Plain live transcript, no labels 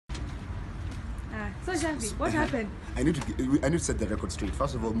So Shaffie, what happened? I need to set the record straight.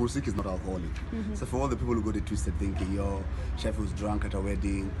 First of all, Mursik is not alcoholic. So for all the people who got it twisted thinking, yo, Shaffie was drunk at a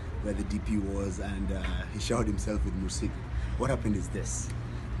wedding where the DP was and he showered himself with Mursik. What happened is this.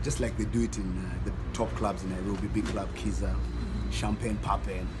 Just like they do it in the top clubs in Nairobi, big club, Kiza, champagne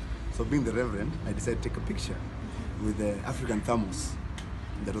popping. So being the reverend, I decided to take a picture with the African thermos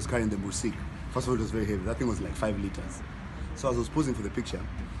that was carrying the Mursik. First of all, it was very heavy. That thing was like 5 liters. So as I was posing for the picture,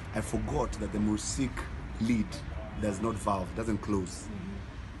 I forgot that the Mursik lid does not valve, doesn't close.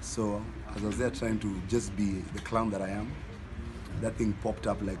 So as I was there trying to just be the clown that I am, that thing popped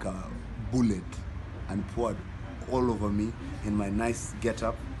up like a bullet and poured all over me in my nice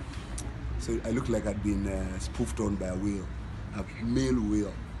get-up. So I looked like I'd been spoofed on by a whale, a male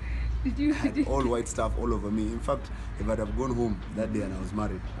whale. Had all white stuff all over me. In fact, if I'd have gone home that day and I was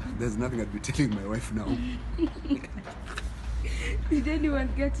married, there's nothing I'd be telling my wife now. Did anyone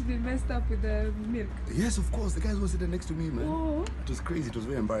get to be messed up with the milk? Yes, of course. The guys were sitting next to me, man. Oh. It was crazy. It was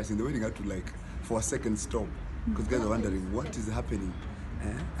very embarrassing. The wedding had to, like, for a second stop. Because guys were wondering, what is happening?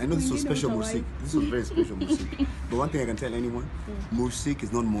 I know this was special Mursik. This was very special Mursik. But one thing I can tell anyone, Mursik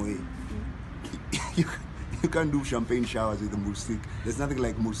is not Moe. You can't do champagne showers with the Mursik. There's nothing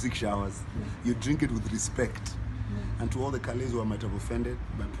like Mursik showers. You drink it with respect. And to all the Calais who I might have offended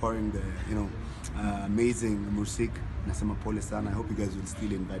by pouring the, amazing Mursik, nasema pole sana. I hope you guys will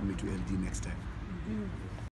still invite me to LD next time.